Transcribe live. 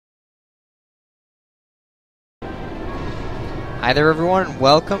Hi there everyone and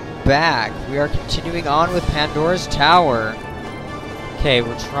welcome back. We are continuing on with Pandora's Tower. Okay,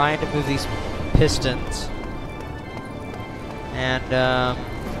 we're trying to move these pistons. And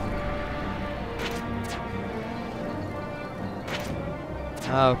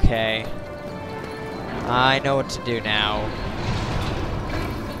okay. I know what to do now.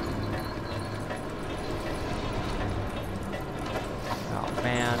 Oh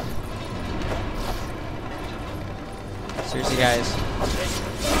man. Seriously, guys.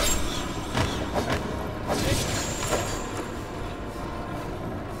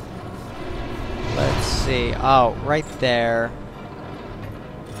 Let's see. Oh, right there.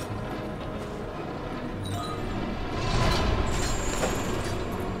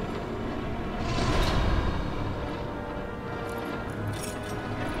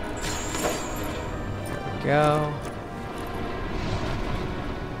 There we go.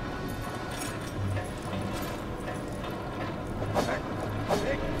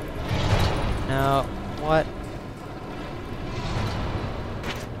 No, what?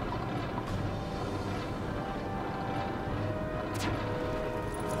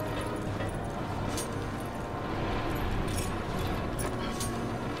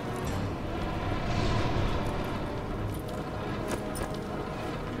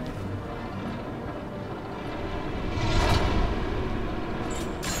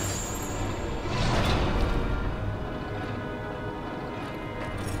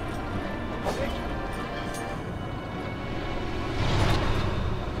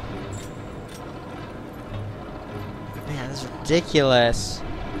 Man, this is ridiculous.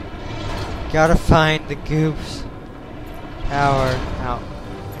 Gotta find the Goop's tower. Out.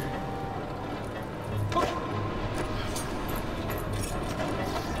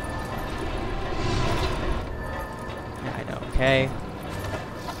 Yeah, I know, okay.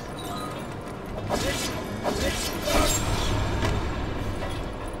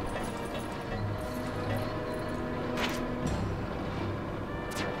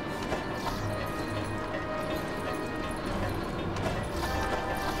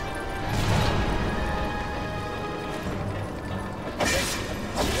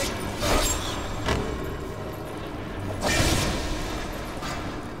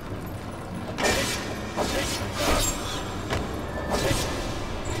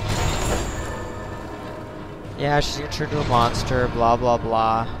 Yeah, she's gonna turn into a monster, blah blah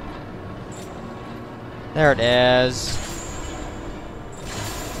blah. There it is.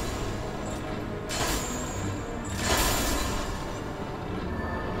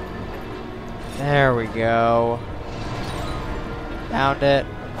 There we go. Found it.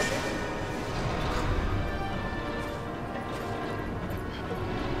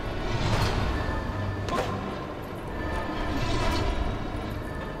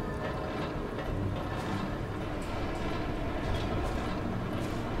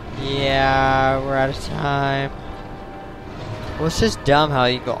 Yeah, we're out of time. Well, it's just dumb how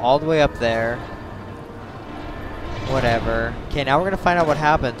you can go all the way up there. Whatever. Okay, now we're gonna find out what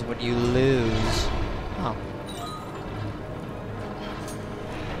happens when you lose. Oh.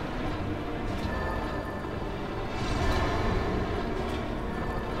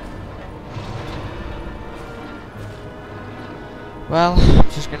 Well, I'm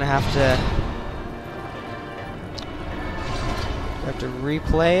just gonna have to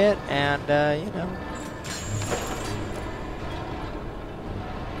replay it and you know.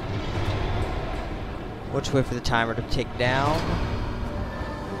 Which way for the timer to tick down?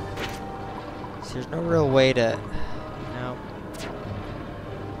 So there's no real way to, you know.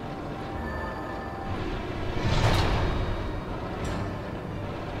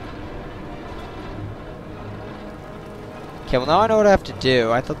 Okay, well now I know what I have to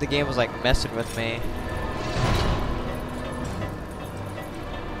do. I thought the game was like messing with me.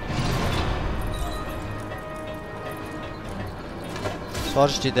 So I'll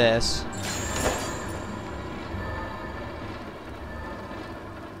just do this.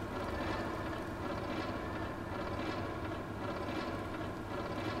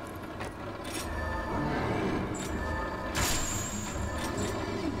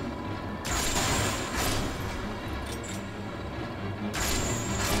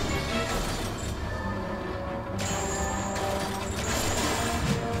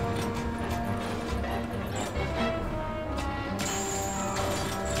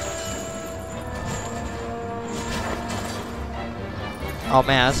 Oh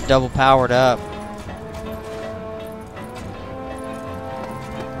man, that's double powered up.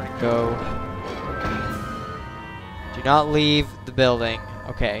 Where'd it go? Do not leave the building.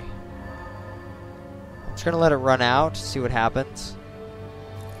 Okay. I'm just gonna let it run out, see what happens.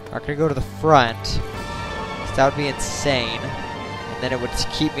 I'm not gonna go to the front, 'cause that would be insane. and then it would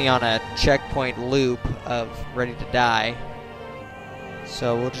keep me on a checkpoint loop of ready to die.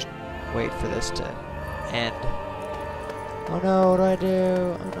 So we'll just wait for this to end. Oh no, what do I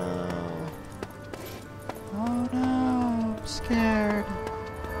do? Oh no. Oh no, I'm scared.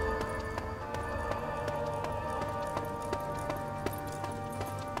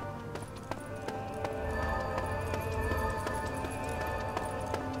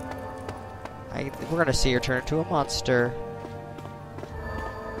 We're gonna see her turn into a monster.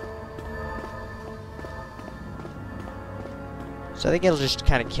 So I think it'll just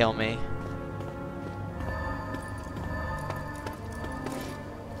kind of kill me.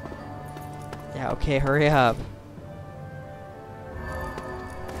 Yeah, okay, hurry up.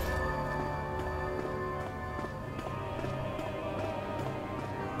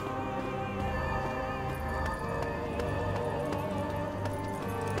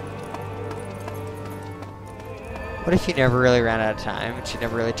 What if you never really ran out of time and she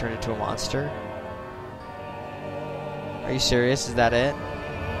never really turned into a monster? Are you serious? Is that it?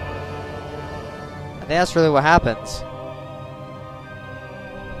 I think that's really what happens.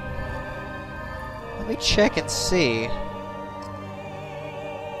 Let me check and see.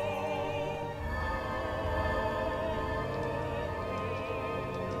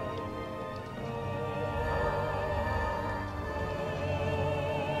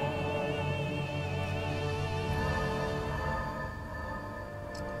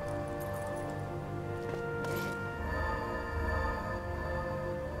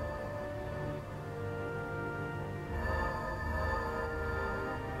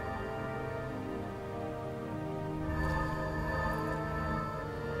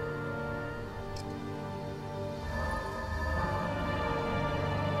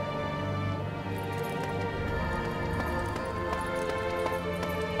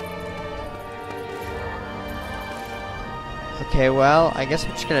 Okay, well, I guess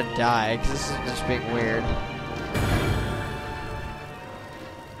I'm just gonna die, because this is just being weird.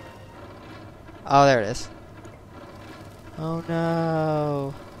 Oh, there it is. Oh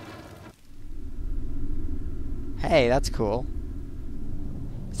no. Hey, that's cool.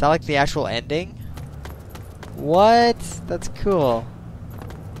 Is that like the actual ending? What? That's cool.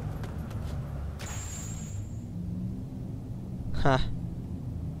 Huh.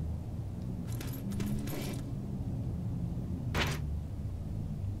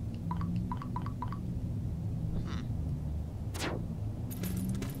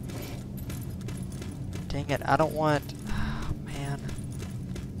 Dang it, I don't want... Oh, man.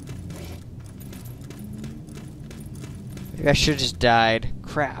 Maybe I should have just died.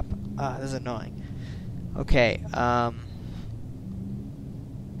 Crap. Ah, this is annoying. Okay,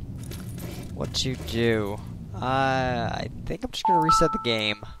 what to do? I think I'm just gonna reset the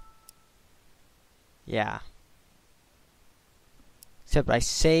game. Yeah. Except I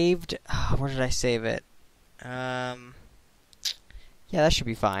saved... where did I save it? Yeah, that should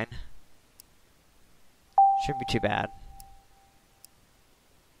be fine. Shouldn't be too bad.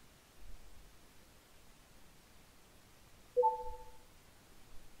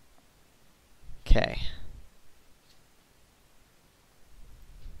 Okay.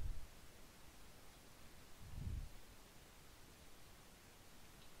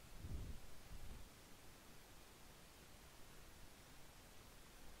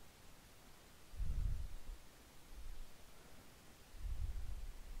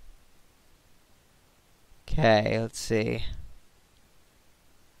 Okay, let's see.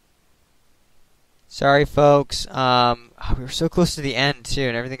 Sorry, folks. We were so close to the end, too,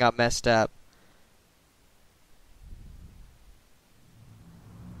 and everything got messed up.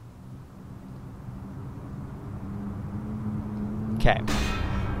 Okay.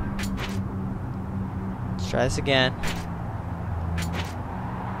 Let's try this again.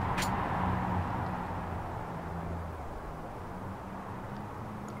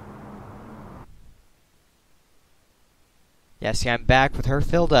 Yeah, see, I'm back with her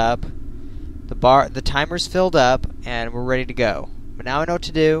filled up. The timer's filled up, and we're ready to go. But now I know what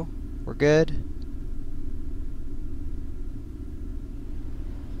to do. We're good.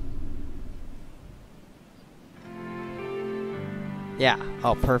 Yeah.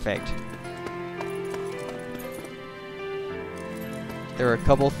 Oh, perfect. There are a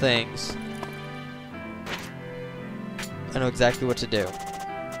couple things. I know exactly what to do.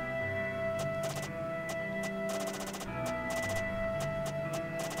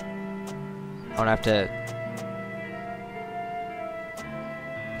 I don't have to...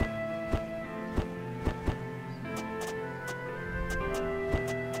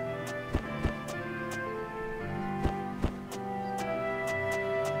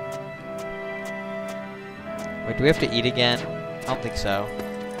 Wait, do we have to eat again? I don't think so.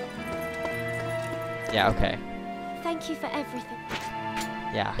 Yeah, okay. Thank you for everything.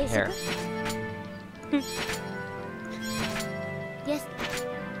 Yeah, Is here. Yes.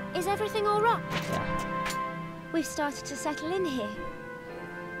 Is everything all right? Yeah. We've started to settle in here.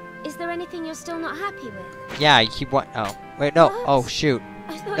 Is there anything you're still not happy with? Yeah, you keep oh. Wait, no. What? Oh, shoot.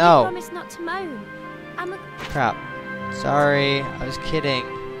 I thought No. you promised not to moan. I'm a... Crap. Sorry, I was kidding.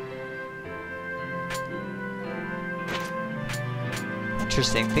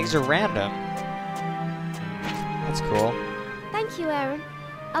 Interesting, things are random. That's cool. Thank you, Aaron.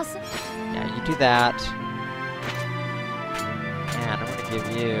 I'll say... Yeah, you do that. And I'm gonna give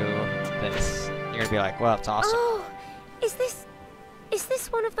you this. You're gonna be like, well, it's awesome. Oh, is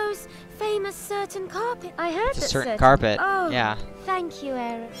this one of those famous certain carpet? I heard It's a that certain carpet. Oh, Yeah. Thank you,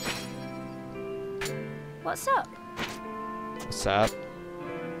 Aaron. What's up? What's up?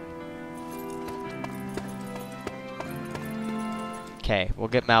 Okay, we'll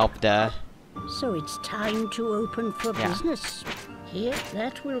get Malvda. So it's time to open for Yeah. business. Here,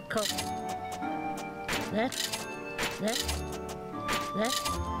 that will cost. That.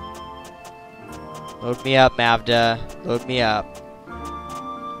 Load me up, Mavda. Load me up.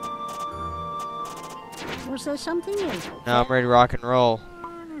 Was there something else? No, I'm ready to rock and roll.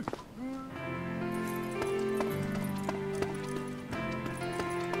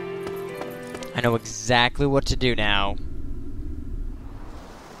 I know exactly what to do now.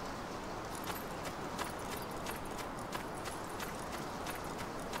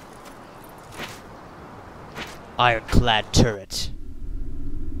 Ironclad turret.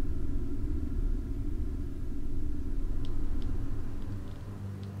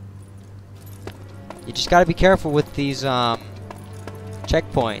 You just gotta be careful with these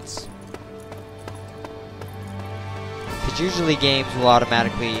checkpoints. Because usually games will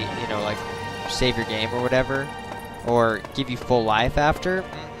automatically, you know, like, save your game or whatever. Or give you full life after.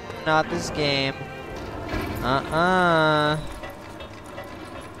 Not this game.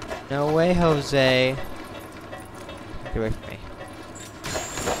 No way, Jose. Get away from me.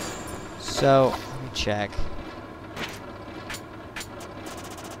 So, let me check.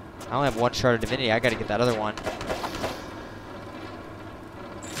 I only have one shard of divinity. I gotta get that other one.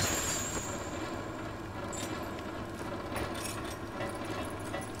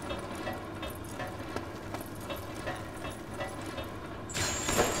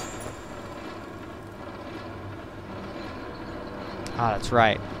 Ah, that's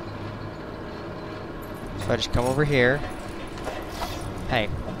right. So I just come over here. Hey.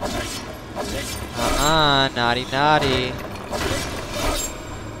 Naughty, naughty.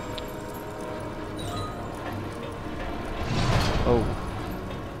 Oh.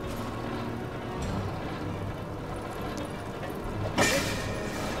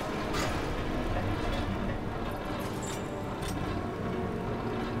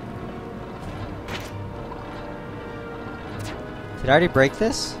 Did I already break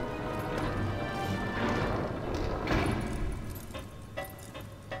this?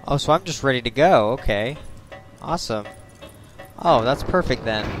 Oh, so I'm just ready to go. Okay. Awesome. Oh, that's perfect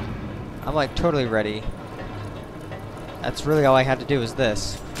then. I'm like totally ready. That's really all I had to do is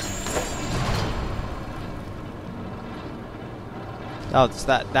this. Oh, it's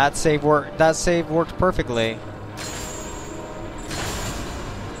that save worked. That save worked perfectly.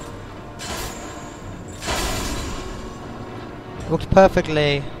 Worked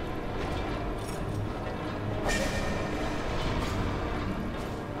perfectly.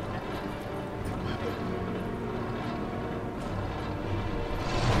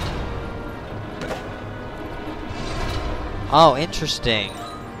 Oh, interesting.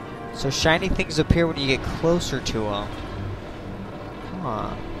 So shiny things appear when you get closer to them.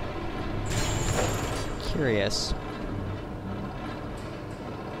 Huh. Curious.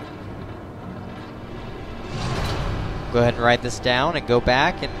 Go ahead and write this down and go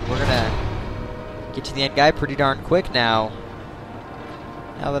back, and we're gonna get to the end guy pretty darn quick now.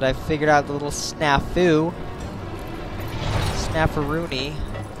 Now that I've figured out the little snafu. Snaffaroony.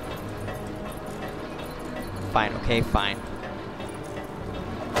 Fine, okay, fine.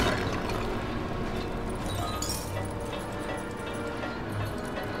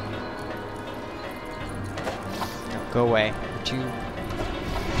 No, go away. You're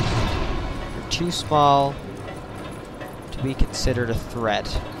too small to be considered a threat.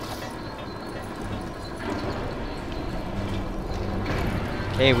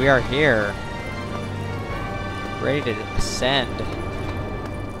 Okay, we are here. Ready to ascend.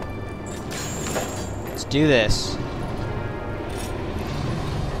 Let's do this.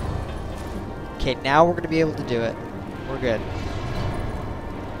 Okay, now we're going to be able to do it. We're good.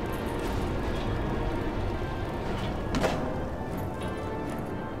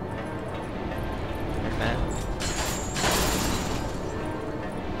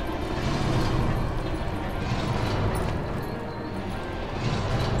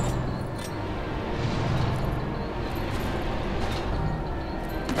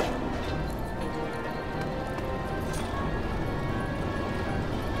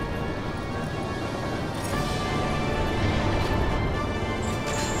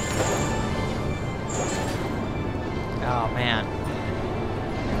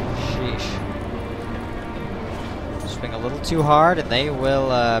 little too hard and they will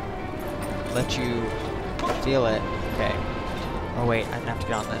let you feel it. Okay. Oh wait, I have to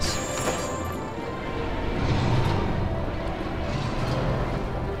get on this.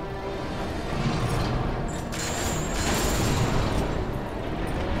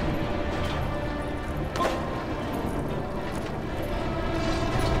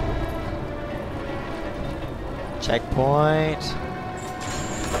 Checkpoint.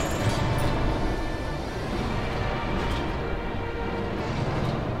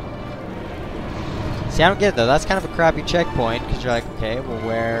 See, I don't get it though. That's kind of a crappy checkpoint because you're like, okay, well,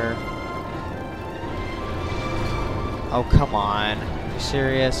 where? Oh, come on. Are you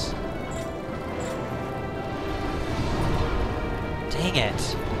serious? Dang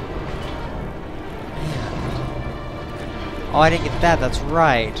it. Man. Oh, I didn't get that. That's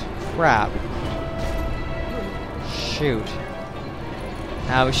right. Crap. Shoot.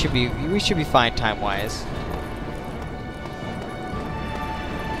 Now we should be fine time-wise.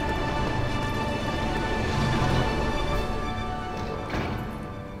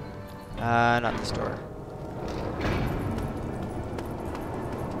 Not this door.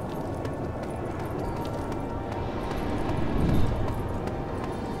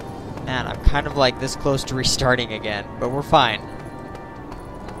 Man, I'm kind of like this close to restarting again, but we're fine.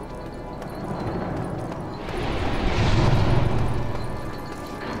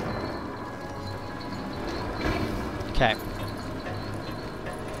 Okay.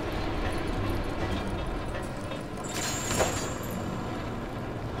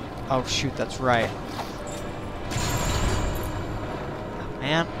 Oh shoot, that's right. Oh,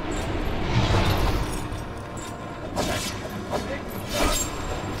 man.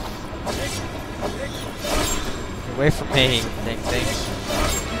 Get away from me, dang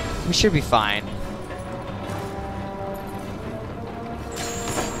things. We should be fine.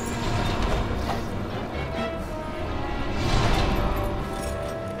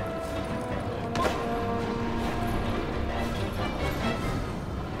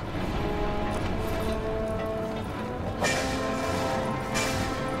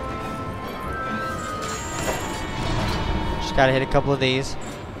 Just gotta hit a couple of these.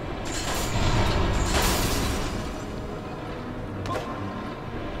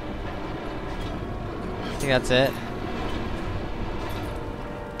 I think that's it.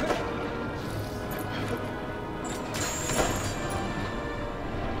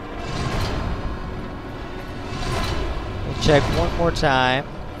 We'll check one more time.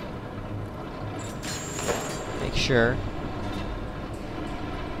 Make sure.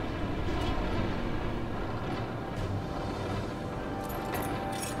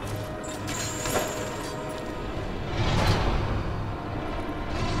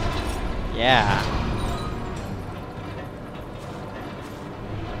 Yeah.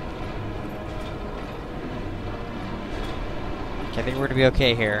 Okay, I think we're gonna be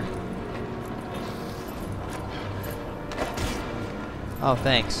okay here. Oh,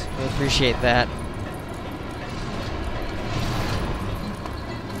 thanks. Really appreciate that.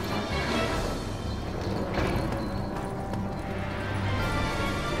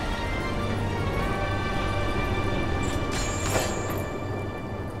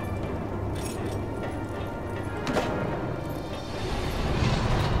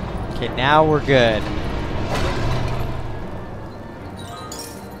 Okay, now we're good.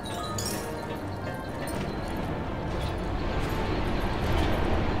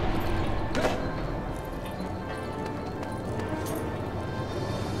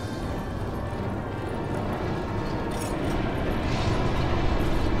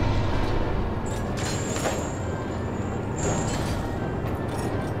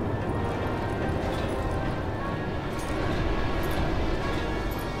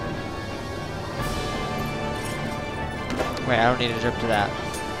 Wait, I don't need to jump to that.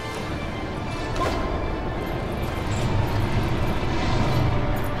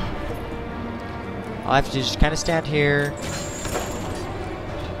 All I have to do is just kind of stand here.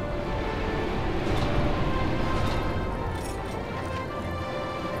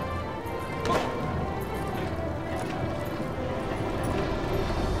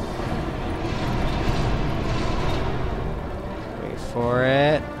 Wait for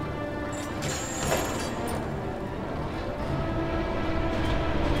it.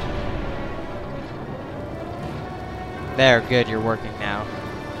 There, good, you're working now.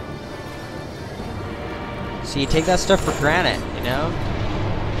 So you take that stuff for granted, you know?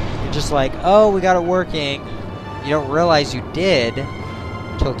 You're just like, oh, we got it working. You don't realize you did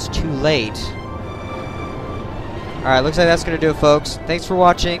until it's too late. Alright, looks like that's going to do it, folks. Thanks for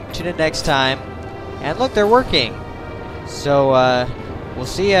watching. Tune in next time. And look, they're working. So, we'll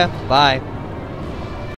see ya. Bye.